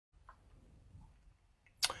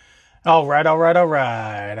All right, all right, all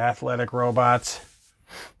right, athletic robots.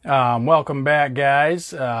 Welcome back,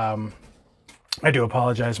 guys. I do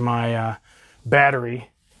apologize. My battery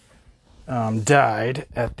died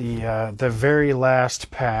at the very last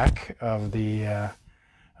pack of the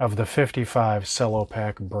 55 cello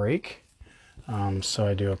pack break. So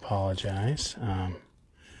I do apologize.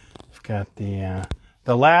 I've got the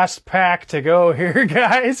last pack to go here,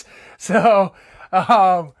 guys. So.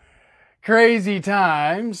 Crazy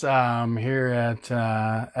times here at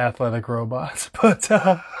Athletic Robots, but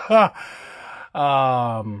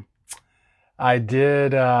I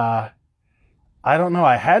did. I don't know.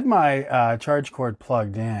 I had my charge cord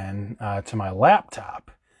plugged in to my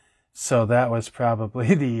laptop, so that was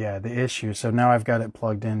probably the issue. So now I've got it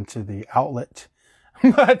plugged into the outlet,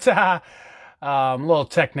 but little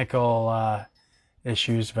technical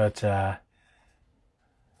issues. But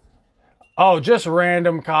oh, just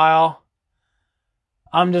random, Kyle.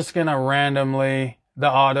 I'm just gonna randomly the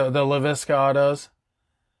LaVisca autos.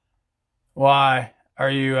 Why?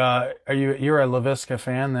 You're a LaVisca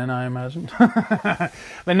fan then, I imagine?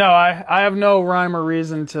 But no, I have no rhyme or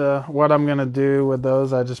reason to what I'm gonna do with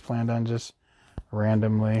those. I just planned on just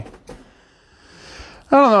randomly.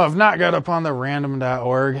 I don't know, I've not got up on the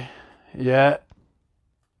random.org yet.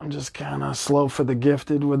 I'm just kind of slow for the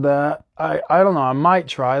gifted with that. I don't know, I might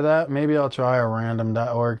try that. Maybe I'll try a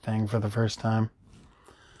random.org thing for the first time.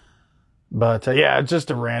 But yeah, just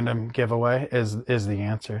a random giveaway is the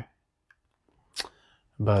answer.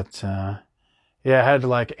 But yeah, I had to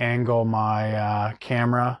like angle my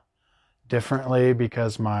camera differently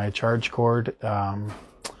because my charge cord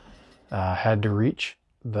had to reach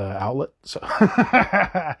the outlet. So,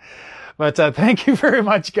 but thank you very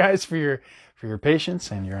much, guys, for your patience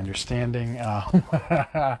and your understanding. Oh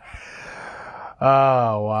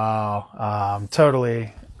wow,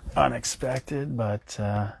 totally unexpected, but.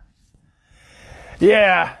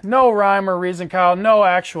 Yeah, no rhyme or reason, Kyle. No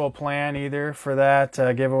actual plan either for that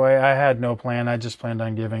giveaway. I had no plan. I just planned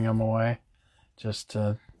on giving them away, just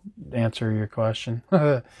to answer your question.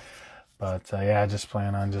 But yeah, I just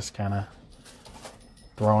plan on just kind of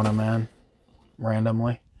throwing them in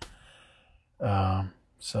randomly. So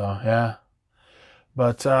yeah.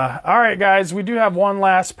 But all right, guys, we do have one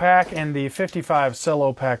last pack in the 55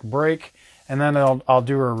 cello pack break, and then I'll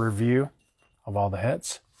do a review of all the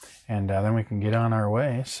hits. And then we can get on our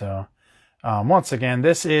way. So once again,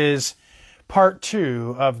 this is part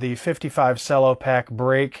 2 of the 55 cello pack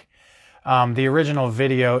break. The original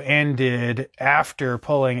video ended after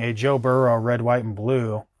pulling a Joe Burrow red, white, and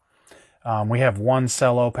blue. We have one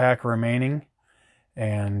cello pack remaining.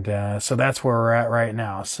 And so that's where we're at right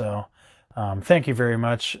now. So thank you very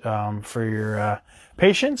much for your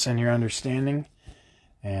patience and your understanding.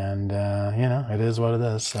 And, you know, it is what it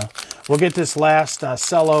is. So we'll get this last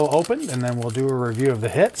cello opened, and then we'll do a review of the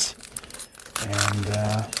hits. And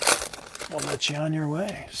we'll let you on your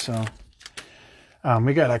way. So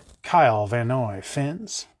we got a Kyle Van Noy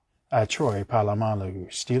Finns, Troy Polamalu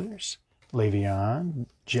Steelers, Le'Veon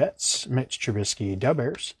Jets, Mitch Trubisky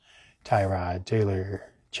Dubbers, Tyrod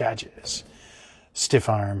Taylor Chargers, Stiff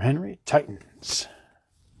Arm Henry Titans.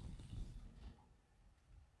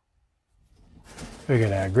 We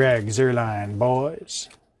got Greg Zerline Boys,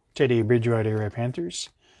 Teddy Bridgewater Red Panthers,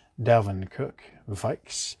 Dalvin Cook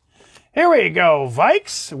Vikes. Here we go,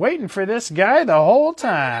 Vikes. Waiting for this guy the whole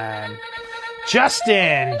time.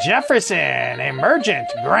 Justin Jefferson, Emergent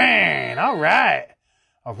Grain. All right.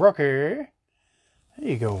 A rookie. There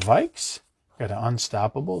you go, Vikes. Got an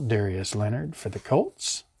unstoppable Darius Leonard for the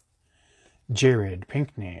Colts. Jared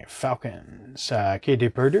Pinkney Falcons. Katie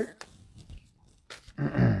Purder.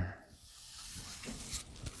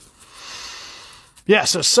 Yeah,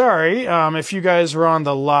 so sorry if you guys were on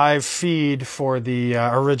the live feed for the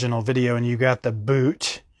original video and you got the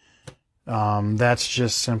boot. That's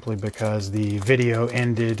just simply because the video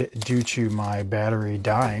ended due to my battery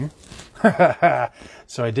dying.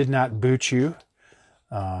 So I did not boot you.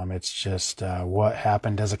 It's just what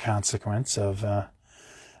happened as a consequence of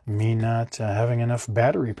me not having enough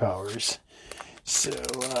battery powers. So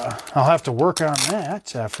I'll have to work on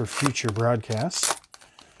that for future broadcasts.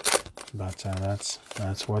 But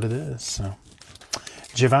that's what it is. So,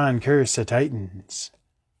 Javon Curse Titans,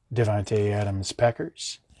 Devontae Adams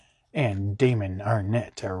Packers, and Damon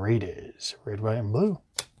Arnett Raiders, red, white, and blue.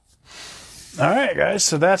 All right, guys.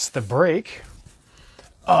 So that's the break.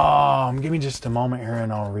 Give me just a moment here,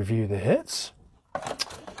 and I'll review the hits,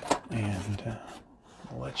 and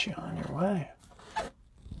I'll let you on your way.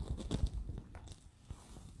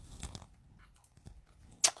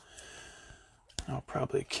 I'll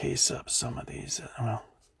probably case up some of these. Well,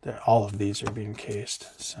 All of these are being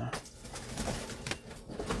cased, so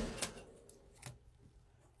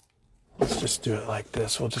let's just do it like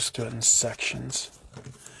this. We'll just do it in sections.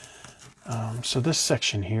 So this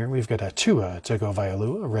section here, we've got a Tua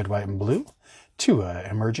Tagovailoa, red, white, and blue, Tua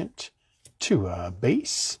Emergent, Tua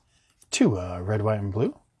Base, Tua red, white, and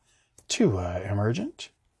blue, Tua Emergent,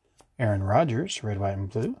 Aaron Rodgers, red, white, and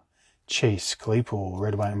blue, Chase Claypool,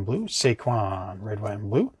 red, white, and blue, Saquon, red, white, and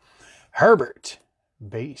blue, Herbert,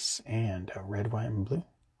 base, and red, white, and blue.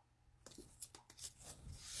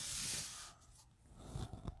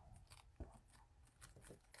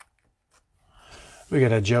 We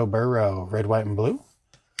got a Joe Burrow, red, white, and blue,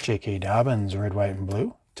 J.K. Dobbins, red, white, and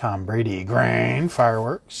blue, Tom Brady, green,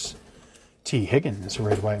 fireworks, T. Higgins,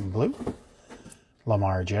 red, white, and blue,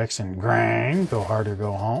 Lamar Jackson, green, go hard or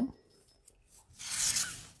go home.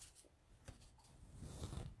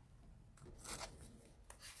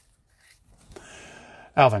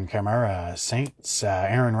 Alvin Kamara, Saints,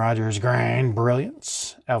 Aaron Rodgers, green,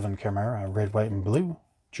 brilliance, Alvin Kamara, red, white, and blue,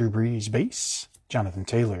 Drew Brees, base, Jonathan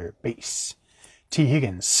Taylor, base, T.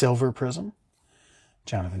 Higgins, silver prism,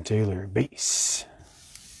 Jonathan Taylor, base.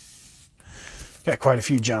 Got quite a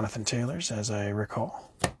few Jonathan Taylors, as I recall.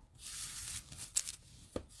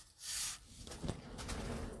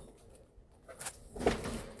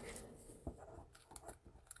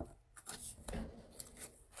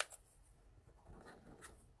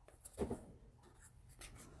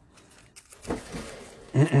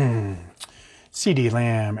 CeeDee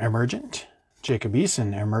Lamb, emergent, Jacob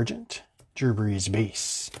Eason, emergent, Drew Brees,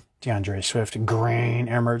 base, DeAndre Swift, green,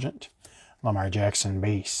 emergent, Lamar Jackson,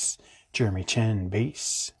 base, Jeremy Chin,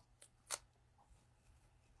 base.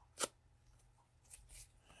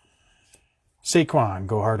 Saquon,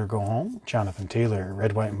 go hard or go home, Jonathan Taylor,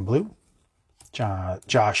 red, white, and blue,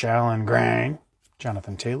 Josh Allen, green,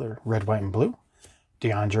 Jonathan Taylor, red, white, and blue,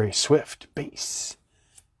 DeAndre Swift, base,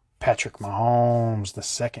 Patrick Mahomes, the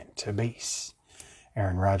second, to base,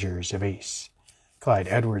 Aaron Rodgers, a base, Clyde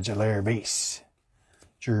Edwards-Helaire, base,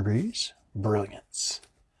 Drew Brees, brilliance,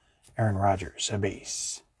 Aaron Rodgers, a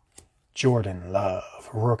base, Jordan Love,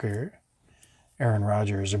 rookie, Aaron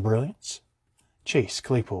Rodgers, a brilliance, Chase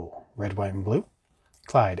Claypool, red, white, and blue,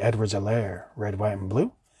 Clyde Edwards-Helaire, red, white, and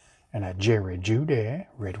blue, and a Jerry Jeudy,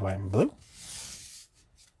 red, white, and blue.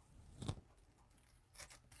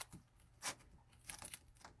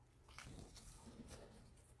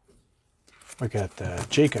 We got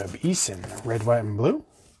Jacob Eason, red, white, and blue.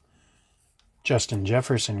 Justin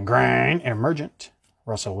Jefferson, green, emergent.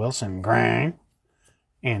 Russell Wilson, green.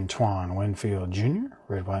 Antoine Winfield Jr.,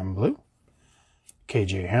 red, white, and blue.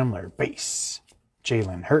 KJ Hamler, base.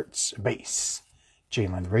 Jalen Hurts, base.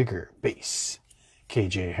 Jalen Reagor, base.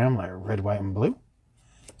 KJ Hamler, red, white, and blue.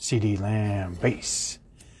 CeeDee Lamb, base.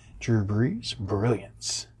 Drew Brees,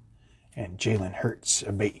 brilliance. And Jalen Hurts,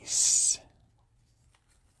 a base.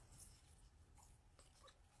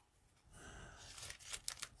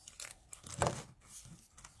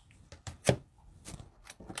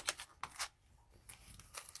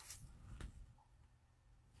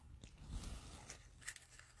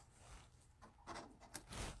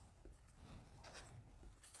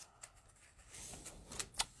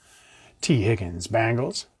 T. Higgins,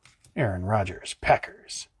 Bengals. Aaron Rodgers,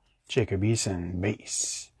 Packers. Jacob Eason,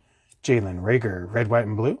 base. Jalen Reagor, red, white,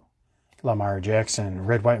 and blue. Lamar Jackson,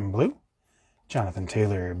 red, white, and blue. Jonathan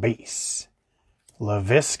Taylor, base.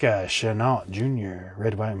 Laviska Shenault Jr.,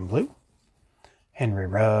 red, white, and blue. Henry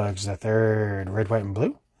Ruggs III, red, white, and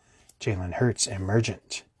blue. Jalen Hurts,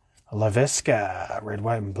 emergent. Laviska, red,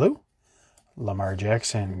 white, and blue. Lamar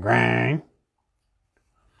Jackson, green.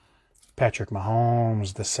 Patrick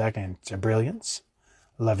Mahomes II, brilliance.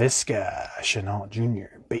 Laviska Shenault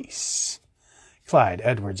Jr., base. Clyde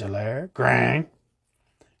Edwards-Helaire, green.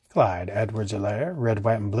 Clyde Edwards-Helaire, red,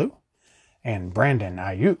 white, and blue. And Brandon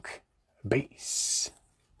Ayuk, base.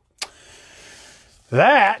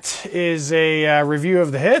 That is a review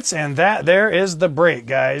of the hits, and that there is the break,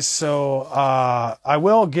 guys. So I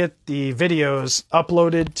will get the videos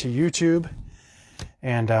uploaded to YouTube.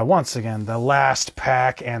 And once again, the last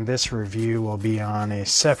pack and this review will be on a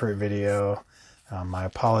separate video. My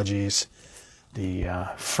apologies. The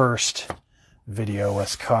first video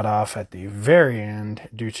was cut off at the very end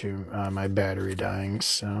due to my battery dying.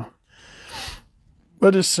 So I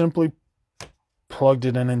just simply plugged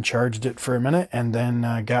it in and charged it for a minute, and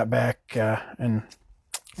then got back and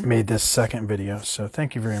made this second video. So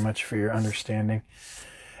thank you very much for your understanding.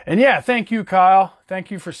 And yeah, thank you, Kyle. Thank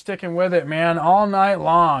you for sticking with it, man, all night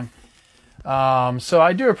long. So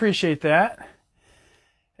I do appreciate that.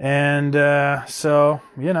 And so,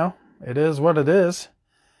 you know, it is what it is.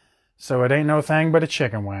 So it ain't no thing but a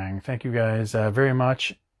chicken wang. Thank you guys very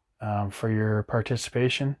much for your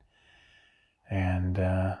participation. And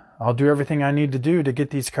I'll do everything I need to do to get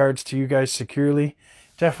these cards to you guys securely.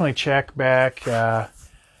 Definitely check back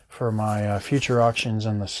for my future auctions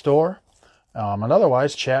in the store. And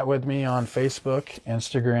otherwise, chat with me on Facebook,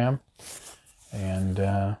 Instagram. And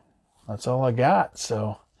that's all I got.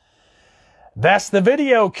 So that's the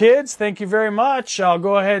video, kids. Thank you very much. I'll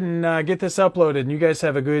go ahead and get this uploaded. And you guys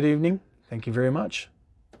have a good evening. Thank you very much.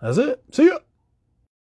 That's it. See ya.